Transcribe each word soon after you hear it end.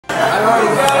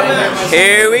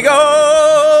Here we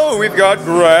go. We've got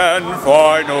grand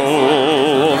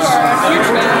finals.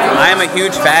 I am a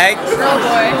huge fag.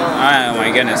 Oh my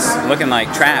goodness, looking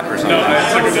like Trap or something.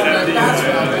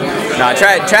 Nah,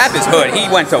 Trap is hood. He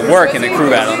went to work in the crew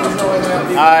battle.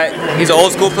 He's an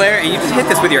old school player, and you just hit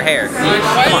this with your hair.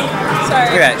 Come on.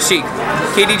 Look at that, Sheik.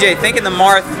 KDJ, thinking the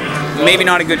Marth, maybe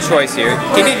not a good choice here.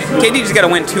 KDJ's got to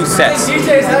win 2 sets.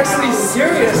 DJ's actually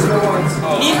serious for once.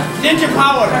 Ninja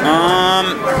power.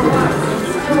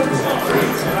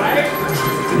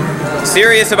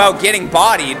 Serious about getting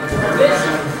bodied.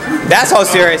 That's how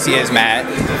serious he is, Matt.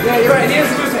 Yeah, you're right. He is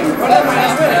losing.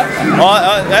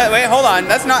 Well, wait, hold on.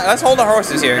 Let's hold our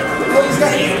horses here.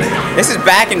 This is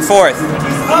back and forth.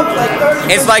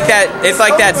 It's like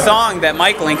that song that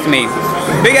Mike linked me.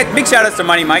 Big shout outs to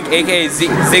Money Mike, aka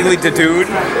Ziggly the Dude.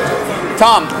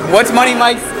 Tom, what's Money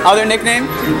Mike's other nickname?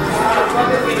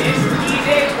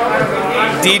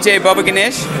 DJ Bubba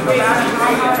Ganesh.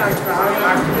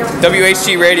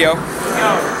 WHG Radio.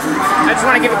 I just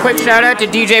want to give a quick shout out to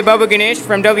DJ Bubba Ganesh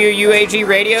from WUAG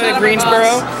Radio in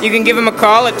Greensboro. You can give him a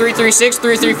call at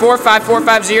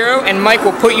 336-334-5450 and Mike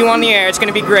will put you on the air. It's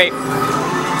going to be great.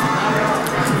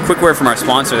 Quick word from our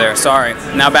sponsor there, sorry.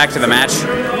 Now back to the match.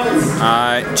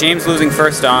 James losing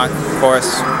first stock, of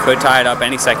course, could tie it up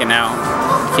any second now.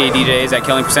 KDJ is at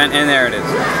killing percent, and there it is.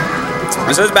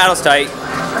 So this battle's tight.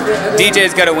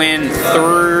 DJ's got to win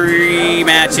 3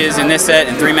 matches in this set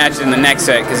and 3 matches in the next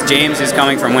set because James is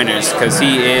coming from winners because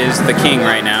he is the king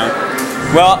right now.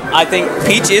 Well, I think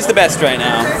Peach is the best right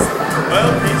now.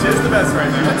 Well, Peach is the best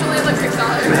right now. What's only like $6?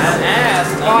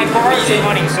 Well, I borrowed some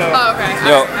money, so... Oh, okay.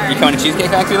 Yo, you coming to Cheesecake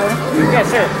Factory later? Yes,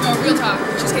 sir. Oh, real talk.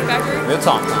 Cheesecake Factory? Real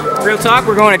talk. Real talk,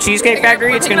 we're going to Cheesecake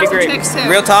Factory. It's going to be great.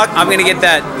 Real talk, I'm going to get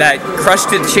that crushed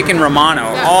chicken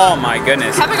Romano. Yeah. Oh my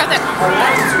goodness. Haven't got that.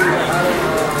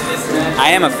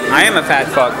 I am a fat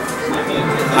fuck.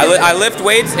 I lift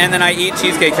weights and then I eat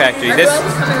Cheesecake Factory. This is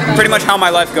pretty much how my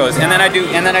life goes. And then I do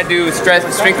strength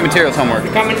and materials homework.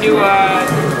 Coming to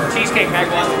Cheesecake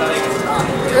Factory.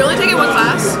 You're only taking 1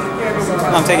 class?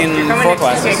 I'm taking 4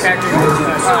 classes.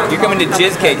 You're coming to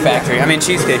Jizzcake Factory. I mean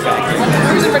Cheesecake Factory.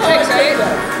 Cruising for chicks, right?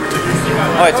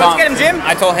 Oh, wait, Tom. Let's get him, Jim.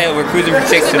 I told Haley we're cruising for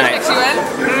chicks tonight.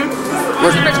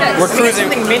 We're cruising.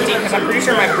 Something minty because I'm pretty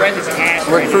sure my breath is ass.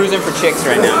 We're cruising for chicks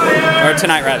right now, or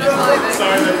tonight rather.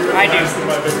 I do.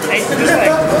 Hey, just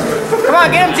like, come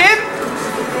on, get him, Jim.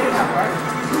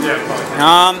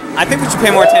 I think we should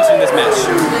pay more attention to this match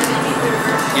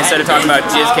instead of talking about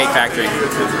Jizzcake Factory.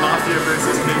 Mafia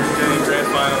versus KoreanDJ grand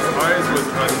finals. Ours was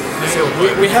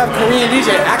We have KoreanDJ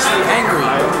actually angry.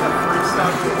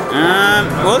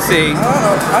 We'll see.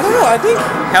 I don't know. I think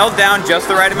Held down just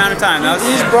the right amount of time. That was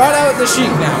he's brought out the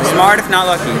Sheik now. smart, if not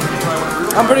lucky.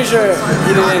 I'm pretty sure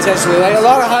he did it intentionally. Like a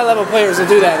lot of high-level players will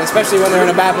do that, especially when they're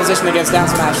in a bad position against down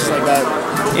smashes like that.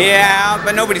 Yeah,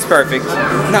 but nobody's perfect.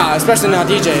 Nah, especially not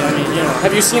DJ. I mean, you know,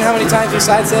 have you seen how many times he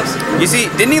sidesteps? You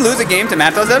see, didn't he lose a game to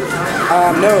Matt Dazzle?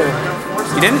 No.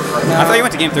 You didn't? No. I thought you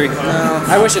went to game 3. No,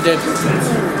 I wish it did.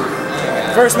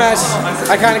 First match,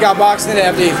 I kind of got boxed into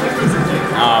FD.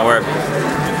 Oh, word.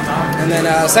 And then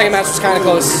second match was kind of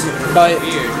close, but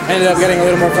ended up getting a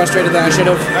little more frustrated than I should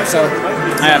have. So,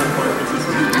 Yeah.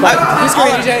 but he's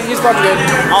KoreanDJ. He's fucking good.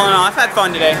 All in all, I've had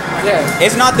fun today. Yeah.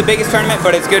 It's not the biggest tournament,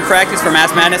 but it's good practice for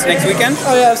Mass Madness next weekend.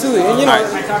 Oh yeah, absolutely. And you know,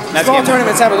 That's small game.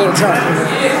 tournaments have a little charm.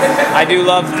 I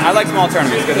like small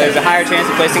tournaments because there's a higher chance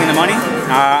of placing in the money.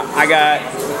 I got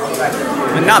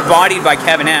not bodied by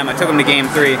Kevin M. I took him to game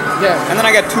 3. Yeah. And then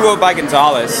I got 2-0 by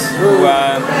Gonzalez, who,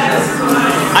 I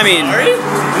mean,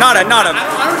 not a. I'm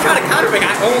trying to counterpick.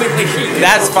 I only play Sheik.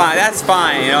 That's fine. That's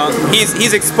fine. You know,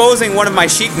 he's exposing one of my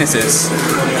Sheiknesses.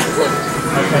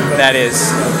 That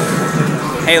is.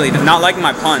 Haley does not like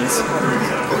my puns.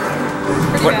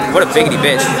 What a biggity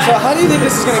bitch. So how do you think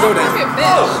this is gonna go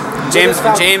down?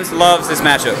 James loves this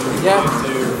matchup. Yeah.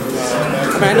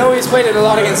 I mean, I know he's played it a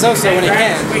lot against Sosa when he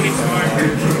can.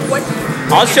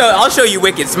 I'll show you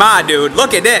Wicked Smart, dude.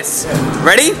 Look at this.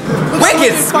 Ready?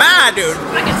 Wicked Smart, dude.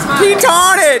 He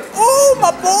taunted. Oh,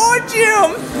 my boy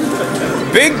Jim.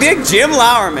 Big Dick Jim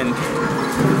Lowerman.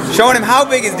 Showing him how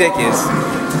big his dick is.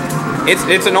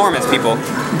 It's enormous, people.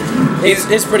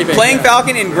 It's pretty big. Playing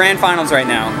Falcon in grand finals right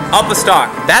now. Up a stock.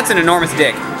 That's an enormous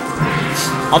dick.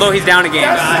 Although he's down a game.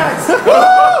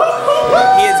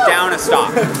 He is down a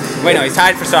stock. Wait, no, he's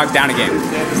tied for stock, down a game.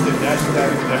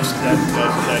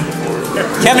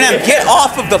 Kevin M, get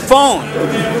off of the phone.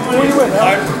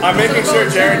 I'm making sure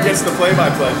Jared gets the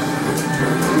play-by-play.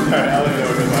 Alright, I'll let you know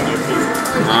what goes on here,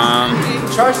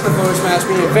 please. Charge the forward smash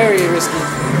being very risky.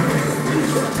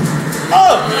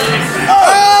 Oh!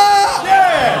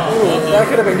 Yeah! That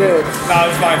could have been good. Nah,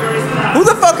 it's fine. Who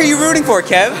the fuck are you rooting for,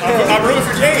 Kev? I'm rooting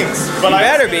for James, but You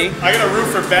better be. I gotta root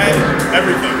for bad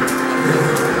everything.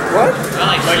 What?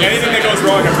 Like anything that goes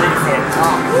wrong, I'm rooting for.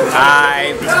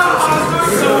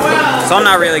 So I'm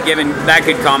not really giving that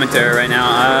good commentary right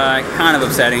now. Kind of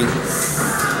upsetting,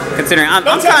 considering I'm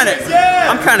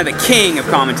kind of the king of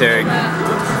commentary.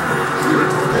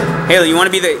 Haley, you want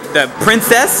to be the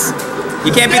princess? You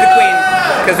can't be the queen,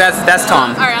 because that's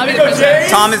Tom. Alright, I'll be the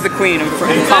princess. Tom is the queen of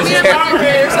commentary.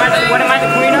 What am I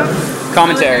the queen of?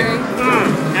 Commentary.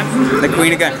 The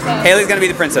queen of gun. Haley's gonna be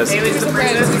the princess. Haley's the Who's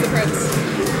princess. the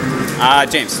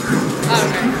prince? James. Oh,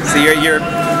 okay. So your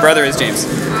brother is James.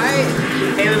 Alright.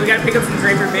 Haley, we gotta pick up some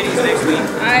Draper minis next week.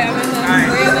 Alright, I'm in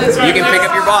the You can pick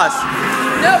up your boss.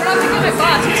 No, we're not picking up my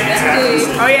boss. He's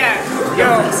busy. Oh yeah. Yo,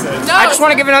 No. I just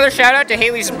want to give another shout out to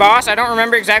Haley's boss. I don't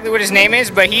remember exactly what his name is,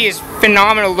 but he is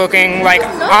phenomenal looking. Like,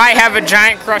 I have a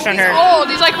giant crush on her. Old.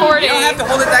 He's like 40. You don't have to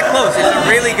hold it that close. It's a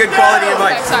really good quality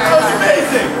Okay, advice. sorry.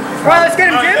 Well, let's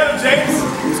get him, Jim. James.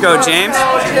 Let's go, James.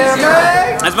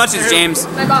 As much as James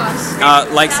My boss.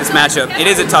 likes this matchup, it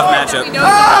is a tough matchup. We know it's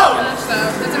a match, though.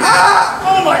 That's a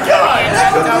Oh my God!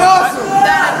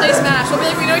 That play Smash. We'll be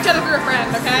like, we know each other through a friend,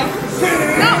 okay?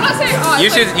 No, I'm not saying. Oh, You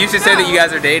should say that you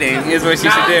guys are dating. Is what you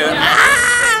should do.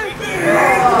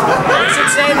 You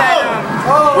should say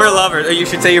that. We're lovers. Or you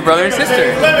should say your brother and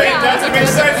sister. Yeah, that's okay.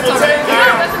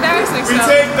 That's embarrassing. We So.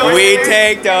 take those. We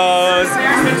take those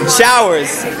showers.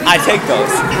 I take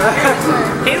those.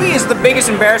 Haley is the biggest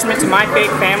embarrassment to my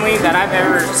fake family that I've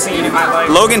ever seen in my life.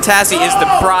 Logan Tassie is the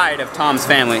pride of Tom's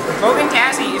family. Logan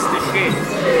Tassie is the shit.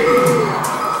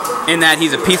 In that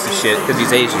he's a piece of shit because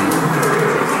he's Asian.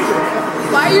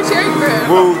 Why are you cheering for him?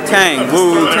 Wu Tang,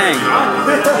 Wu Tang.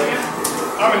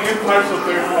 I'm an impartial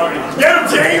third party. Get him,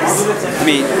 James!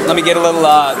 Let me get a little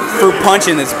fruit punch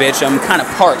in this bitch. I'm kind of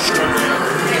parched.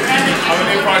 I'm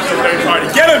an impartial third party.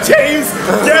 Get him, James!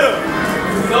 Get him!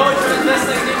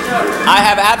 I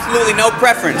have absolutely no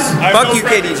preference. Fuck you,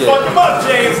 KDJ. Fuck him up,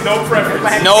 James. No preference.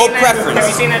 No Have you preference.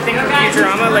 seen that thing on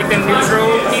Futurama, like the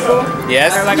neutral people?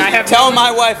 Yes. They're like, I have. Tell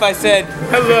my wife I said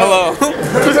hello.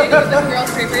 Girls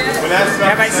paper yet?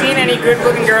 Have I seen any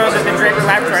good-looking girls at the Draper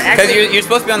Laboratory? Because Actually, you're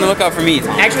supposed to be on the lookout for me.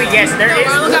 actually, yes, there No, is.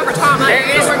 we're gonna look out for Tom. There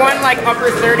is one like upper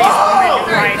 30s woman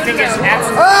who I think is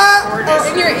absolutely gorgeous.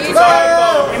 In your age,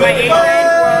 In my age range,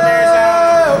 well,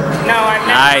 there's no, I've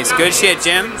never Nice, good shit,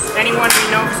 Jim. anyone we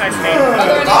know besides me. are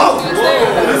there any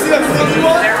dudes there?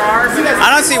 There are.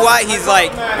 I don't see why he's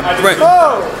like. You're gonna eat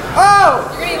lunch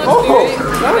with me,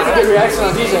 That was a good reaction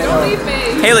on DJ. Don't leave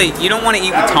me. Haley, you don't want to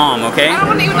eat with Tom, okay? I don't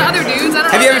want to eat with other dudes. I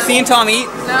don't Have know you ever them. seen Tom eat?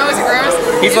 No, is it gross?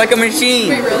 He's like a Wait, machine.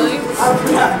 really?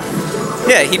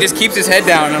 Yeah, he just keeps his head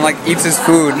down and like eats his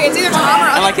food. Okay, it's either Tom or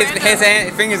And other like his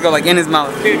random. fingers go like in his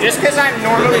mouth. Dude, just because I'm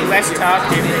normally less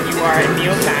talkative than you are at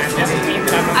mealtime doesn't mean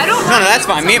that I'm. I don't No, that's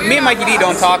fine. Me and Mikey D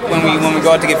don't talk when we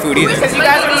go out to get food either. Because you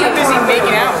guys are too busy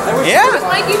making out. Yeah.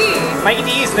 Mikey D. Mikey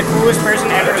D is the coolest person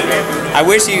ever to live. I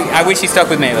wish he stuck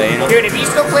with Melee. You know? Dude, if he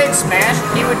still played Smash,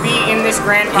 he would be in this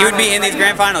grand final. He would be in these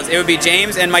grand finals. It would be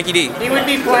James and Mikey D. He would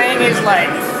be playing his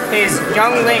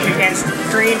young Link against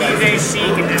KoreanDJ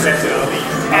Sheik and just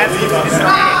absolutely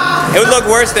destroying. It would look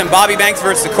worse than Bobby Banks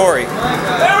versus Corey.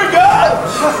 There we go!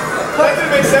 That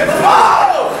didn't make sense.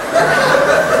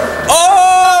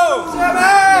 Oh!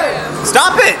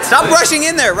 Stop it! Stop rushing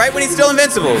in there right when he's still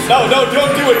invincible. No, don't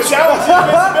do it. Challenge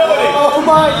invincibility. Oh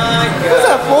my. What's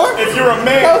that for? If you're a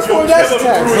man, That was you'll for kill death him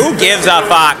attack. through Who gives a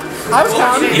fuck? I was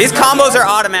counting. These combos are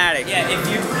automatic. Yeah, if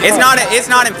you It's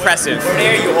not impressive.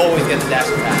 there, you always get the dash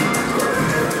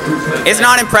attack. It's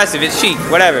not impressive. It's Sheik.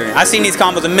 Whatever. I've seen these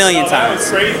combos a million That was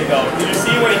times. crazy though. Did you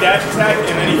see when he dash attacked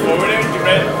and then he forwarded? You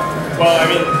read? Well, I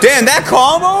mean, Damn, that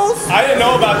combos? I didn't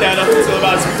know about that up until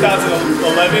about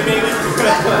 2011 maybe.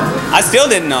 I still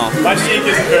didn't know. My Sheik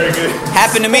isn't very good.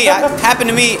 Happened to me. Happened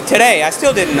to me today. I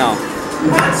still didn't know.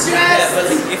 Yeah,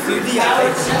 but like, if you DI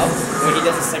when he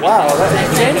does the second Wow,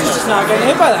 James is just not getting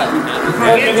hit by that.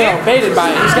 Baited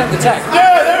by it. He's getting the tech.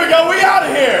 Yeah, there we go. We out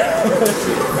of here.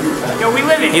 Yo, we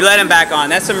live in. He let him back on.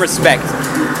 That's some respect.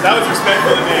 That was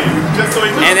respectful of me. Just so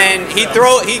he And then he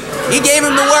gave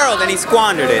him the world and he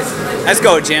squandered it. Let's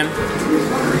go, Jim.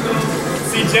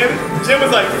 see Jim was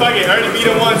like, fuck it, I already beat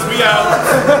him once, we out.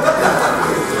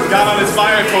 Got on his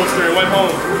fire coaster and went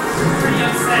home.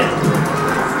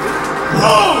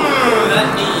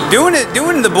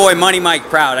 Doing the boy Money Mike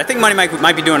proud. I think Money Mike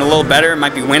might be doing a little better,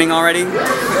 might be winning already,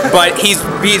 but he's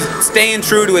staying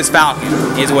true to his Falcon.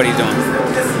 Is what he's doing.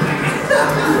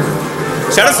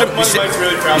 Shout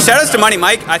outs to Money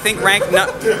Mike. I think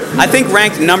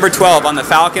ranked number 12 on the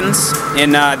Falcons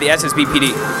in the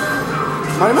SSBPD.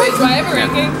 Wait, do I have a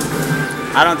ranking?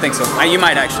 I don't think so. You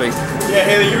might actually. Yeah,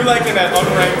 Haley, you were like in that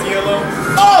unranked ELO.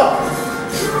 Oh!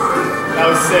 That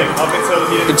was sick. Up until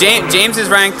the James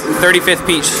is ranked 35th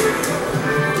peach.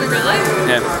 Wait, really?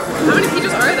 Yeah. How many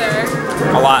peaches are there?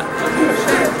 A lot.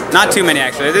 Not too many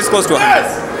actually. This is close to 100.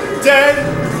 Yes! Dead!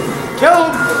 Kill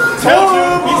him! Kill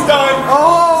him! He's done!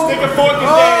 Oh! Stick a fork in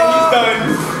Dan, he's done!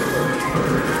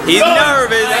 He's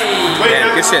nervous. Wait, Yeah,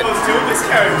 good shit. This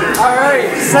character. Alright,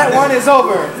 set 1 is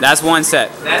over. That's one set.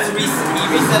 That's he reset.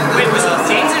 Wait, was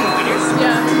James in winners?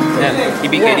 Yeah. Yeah, he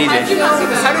beat KDJ.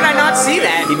 How did I not see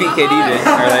that? He beat KDJ.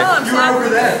 Or like,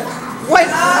 What?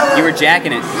 you were jacking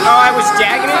it. Oh, I was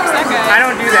jacking it? Fuck's that guy? I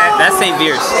don't do that. That's St.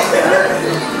 Veers.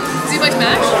 Does he play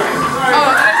Smash?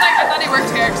 Oh, I thought he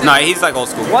worked here. No, he's like old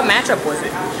school. What matchup was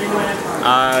it?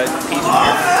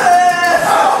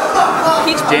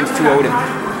 Peach. James 2-0'd him.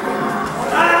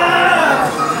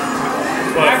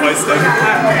 What, fight stick?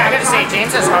 I gotta say,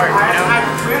 James is hard, you know?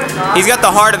 He's got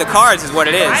the heart of the cards, is what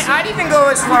it is. I'd even go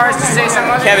as far as to say some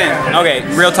other. Kevin, okay,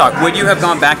 real talk. Would you have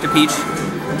gone back to Peach?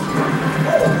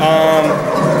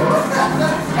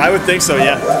 I would think so,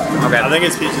 yeah. Okay. I think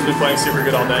his Peach has been playing super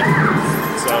good all day.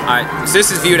 So Alright, so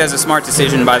this is viewed as a smart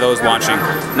decision by those watching.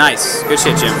 Nice. Good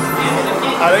shit, Jim.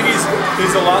 I think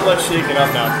he's a lot less shaken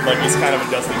up now. Like he's kind of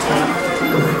adjusting to it.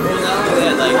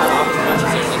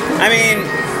 I mean,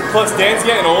 Plus Dan's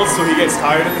getting old, so he gets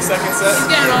tired in the second set. He's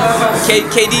getting old.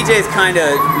 KDJ is kind of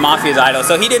Mafia's idol,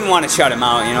 so he didn't want to shut him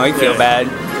out, you know, he'd feel bad.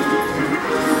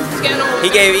 He's getting old. He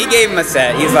gave him a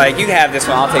set. He's like, you can have this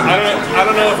one, I'll take it. I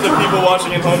don't know if the people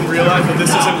watching at home realize, but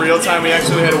this isn't real time. We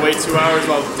actually had to wait 2 hours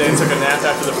while Dan took a nap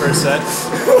after the first set.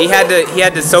 He had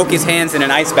to soak his hands in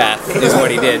an ice bath, is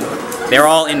what he did. They were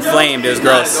all inflamed, it was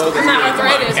gross. It's not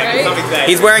arthritis, right?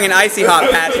 He's wearing an icy hot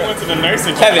patch. He went to the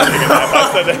nursing Kevin. home to take a nap. I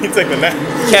said that he took the nap.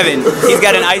 Kevin, he's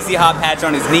got an icy hot patch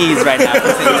on his knees right now.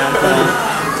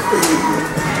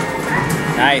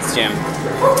 Nice, Jim.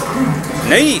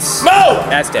 Nice. No!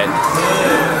 That's dead.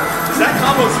 Is that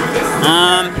combo through this?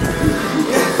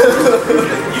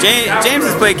 James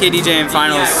has played KDJ in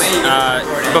finals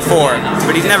before,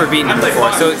 but he's never beaten him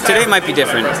before, so today might be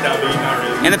different.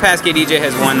 In the past, KDJ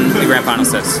has won the grand final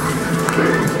sets.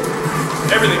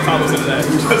 Everything combos into that.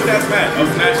 Just ask Matt. Up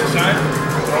Smash to shine.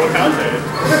 Throw a counter.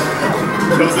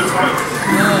 Goes to 20.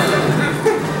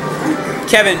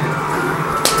 Kevin,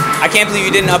 I can't believe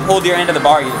you didn't uphold your end of the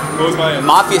bargain. What was my end?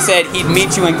 Mafia said he'd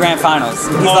meet you in grand finals.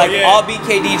 He's like, yeah. I'll beat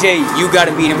KDJ, you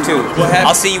gotta beat him too. What happened?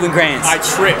 I'll see you in grands. I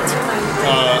tripped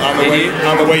on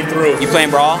the way through. You playing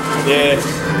Brawl? Yeah.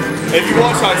 If you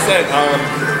watch on set,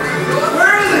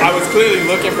 I was clearly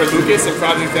looking for Lucas and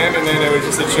Project M, and then it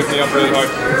tripped me up really hard.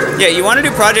 Yeah, you want to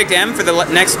do Project M for the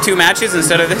next 2 matches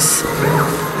instead of this?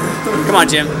 Come on,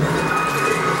 Jim.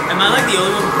 Am I like the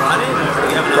only one who brought it? Or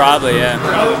we have another Probably, yeah.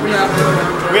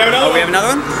 We have another Oh, we have another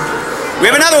one? We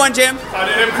have another one, Jim.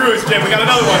 M Cruz, Jim. We got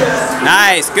another one.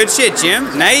 Nice. Good shit, Jim.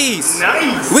 Nice.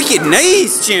 Nice. Wicked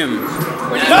nice, Jim.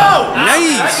 No!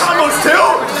 Nice. Combos too?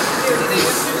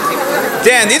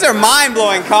 Damn, these are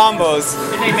mind-blowing combos.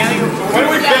 When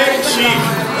we ban Sheik?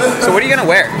 So what are you going to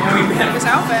wear? This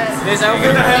outfit. This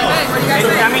outfit. What the hell? What do you guys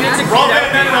think? I mean, it's a Roll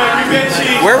that down, we ban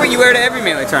Sheik. Where would you wear to every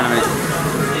Melee tournament?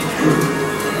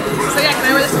 So yeah, can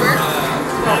I wear this to work?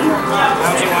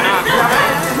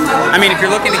 I mean, if you're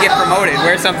looking to get promoted,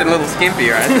 wear something a little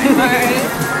skimpier, I think. Alright.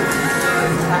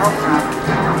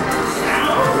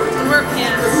 Wear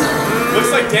pants. Looks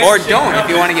like Dan Or don't if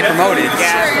you want to get promoted.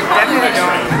 Definitely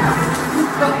don't.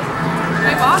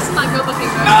 My boss is not good looking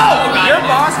though. Your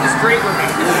boss is great looking.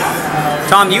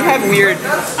 Tom, you have weird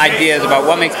ideas about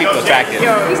what makes people attractive.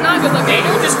 He's not good looking.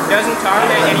 Daniel just doesn't talk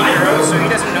to any girls, so he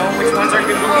doesn't know which ones are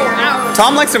good looking. Ow.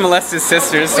 Tom likes to molest his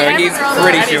sisters, so he's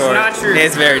pretty That is sure. not true.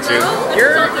 It's very true.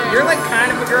 You're like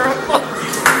kind of a girl, but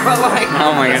like.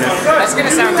 Oh my goodness. That's gonna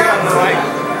sound good on the mic.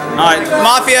 Alright,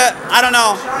 Mafia, I don't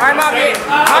know. Alright, Mafia.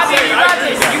 Mafia, you got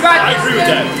this. You got I this. agree with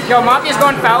that. Yo, Mafia's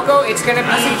going Falco. It's gonna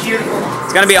be beautiful.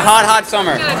 It's gonna be a hot, hot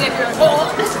summer. Got a dick, you're like,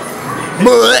 oh.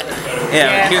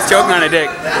 Yeah, he was choking on a dick.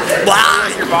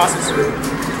 Blah. Your bosses.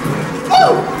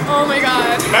 Oh my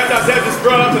god. Matt Dazzle just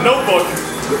brought up the Notebook.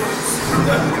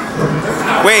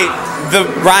 Wait, the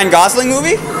Ryan Gosling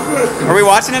movie? Are we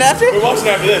watching it after? We're watching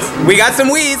after this. We got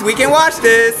some Wii's, we can watch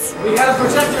this. We got a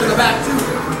projector in the back too.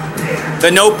 The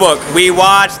Notebook, we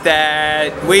watched that.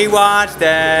 We watched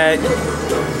that.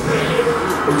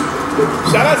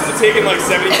 Shout outs to taking like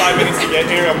 75 minutes to get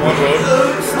here on one road.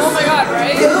 Oh my god,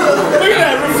 right? Look at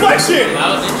that reflection!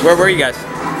 Where were you guys?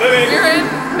 We were in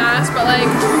Mass, but like,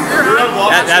 we were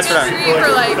on That's what I'm. Street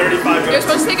for like, 35 it was minutes.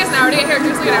 supposed to take us an hour to get here, it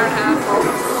took us like an hour and a half.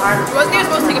 It wasn't even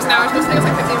supposed to take us an hour, it was supposed to take us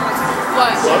like 15 minutes.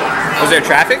 What? Was there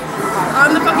traffic?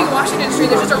 On the fucking Washington Street,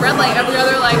 there's just a red light every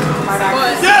other, like,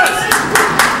 what? Yes!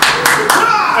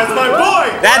 That's my boy!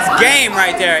 That's game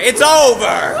right there. It's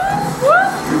over.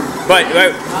 But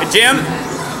Jim,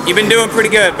 you've been doing pretty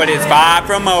good, but it's far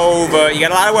from over. You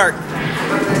got a lot of work.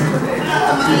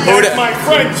 That's my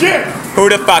friend Jim! Who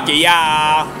the fuck are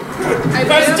y'all?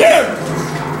 That's Jim!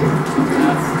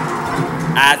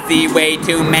 I see way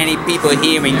too many people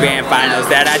here in grand finals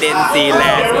that I didn't see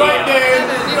last Yeah, year. right, Dan.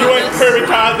 You went Kirby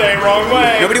Conde, wrong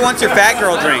way. Nobody wants your fat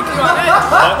girl drink.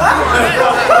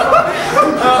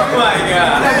 Oh my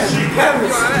god.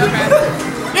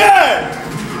 Yeah!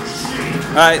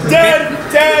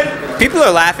 Dead! People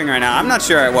are laughing right now. I'm not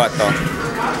sure at what though.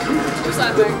 Who's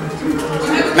laughing?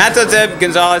 Matt Zeb,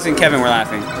 Gonzalez, and Kevin were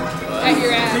laughing. At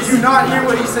your ass. Did you not hear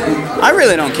what he said? I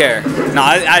really don't care. No,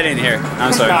 I didn't hear.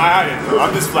 I'm sorry. Nah, I didn't know.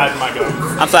 I'm just flattening my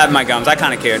gums. I'm flapping my gums. I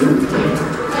kind of cared.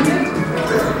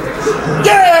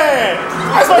 Yeah!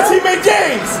 That's my teammate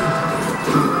James!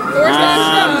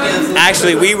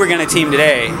 Actually, we were gonna team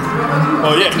today.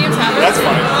 Oh yeah, that's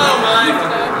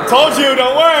fine. Told you,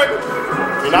 don't work.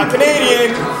 You're not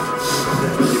Canadian.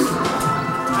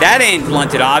 That ain't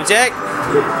blunted object.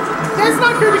 That's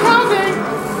not Kirby Conde.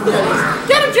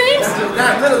 Get him, James!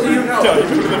 Little do you know. Yo, you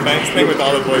can do the Banks thing with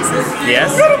all the voices.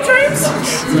 Yes. Get him, James!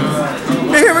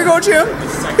 Here we go, Jim.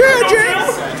 Yeah,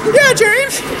 James. Yeah,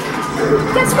 James.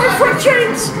 That's my friend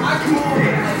James!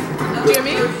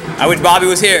 Jimmy? I wish Bobby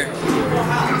was here.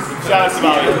 Shout out to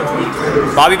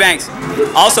Bobby. Bobby Banks.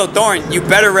 Also, Thorne, you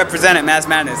better represent at Mass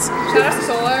Madness. Shout out to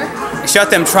Solar. Shut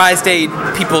them tri-state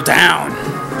people down.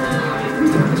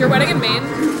 Is your wedding in Maine?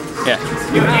 Yeah.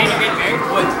 You getting married?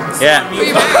 Yeah. Who are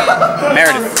you married?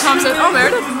 Meredith. Tom said, oh,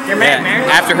 Meredith? You're Yeah. married?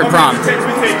 After her prom.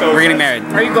 We're getting married.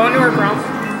 Are you going to her prom?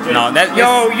 No, that.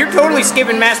 Yo, you're totally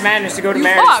skipping Mass Madness to go to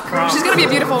Meredith's Fuck! prom. She's gonna be a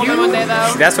beautiful woman one day,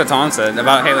 though. That's what Tom said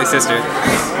about Haley's sister.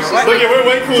 Look, we're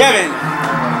way cool. Kevin.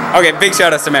 Okay, big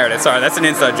shout outs to Meredith. Sorry, that's an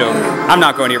inside joke. I'm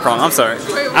not going to your prom. I'm sorry.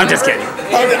 I'm just kidding.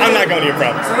 I'm not going to your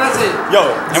problem. So that's it. Yo,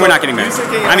 And we're not getting married.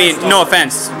 I mean, no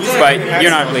offense, but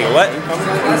you're not legal. What?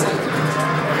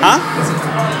 Huh?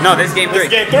 No, this is game 3.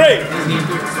 Game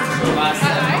 3.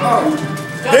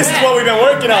 This is what we've been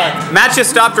working on. Matt just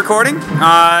stopped recording,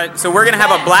 so we're gonna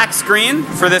have a black screen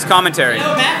for this commentary.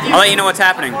 I'll let you know what's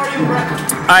happening. All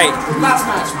right, Last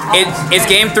match. it's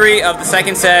game 3 of the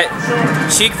second set.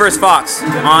 Sheik versus Fox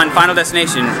on Final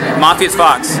Destination. Mafia's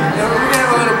Fox. We're gonna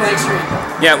have a little blank screen.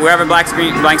 Yeah, we have a blank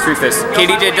screen for this.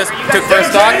 KDJ just took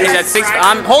first stock. He's at 6.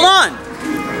 Hold on.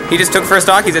 He just took first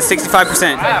stock. He's at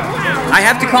 65%. I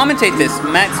have to commentate this.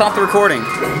 Matt, stop the recording.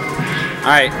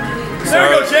 All right. So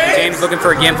There we go, James. James looking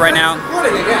for a gimp right now.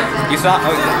 You saw?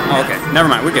 Oh, okay. Never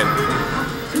mind. We're good.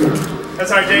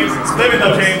 That's all right, James. It's living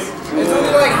though, James. It's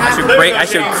only like half I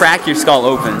should crack your skull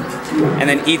open and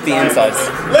then eat the insides.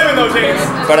 Living though, James.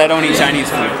 But I don't eat Chinese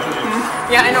food.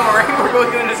 Yeah, I know, right? We're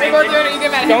both doing the same We're thing. doing it, you get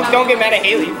mad at him. Don't get mad at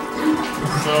Haley.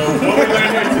 So what we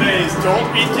learned here today is don't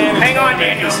beat Janet. Hang on,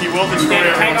 Daniel. He will destroy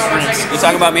Hang on one everyone's second. You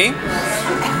talking about me?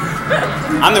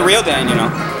 I'm the real Dan, you know.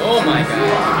 Oh my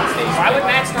god. Why would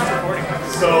Matt stop recording?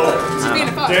 So Being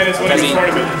a fuck. Janice winning the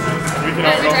tournament. We can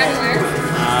all Are we go driving home.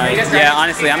 where? Yeah,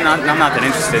 honestly, I'm not that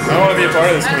interested. I don't want to be a part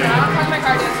of this I don't know, community. I'll park my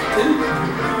car down.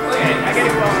 Okay, I gotta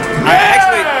go.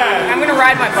 Actually, I'm gonna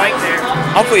ride my bike there.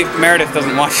 hopefully Meredith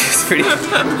doesn't watch this video.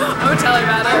 I'm gonna tell her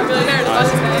about it. I'm really nerd. Watch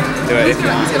this thing. Do it. He's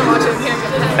gonna watch it here.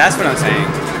 That's what I'm saying.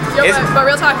 Yo, It's- but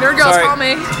real talk, nerd girls, Sorry. call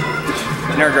me.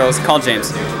 Nerd girls, call James.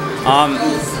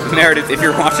 Meredith, if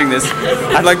you're watching this,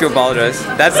 I'd like to apologize.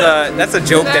 That's a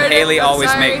joke that Meredith, Haley I'm always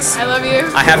sorry. makes. I love you.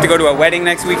 I have to go to a wedding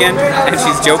next weekend, and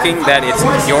she's joking that it's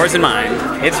yours and mine.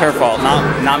 It's her fault,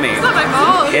 not me. It's not my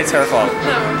fault. It's her fault.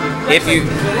 No. If you,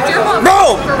 It's your fault.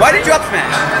 bro, why did you up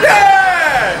smash?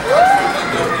 Yeah!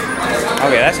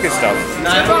 Okay, that's good stuff. It's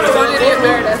your fault. I wanted to get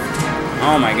Meredith.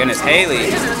 Oh my goodness,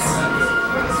 Haley,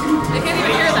 They can't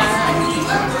even hear that.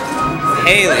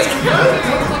 Haley.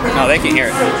 No, they can hear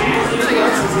it.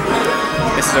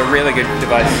 This is a really good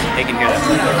device. They can hear that.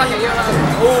 Fuck it, you're wrong.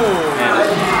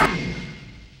 Yeah.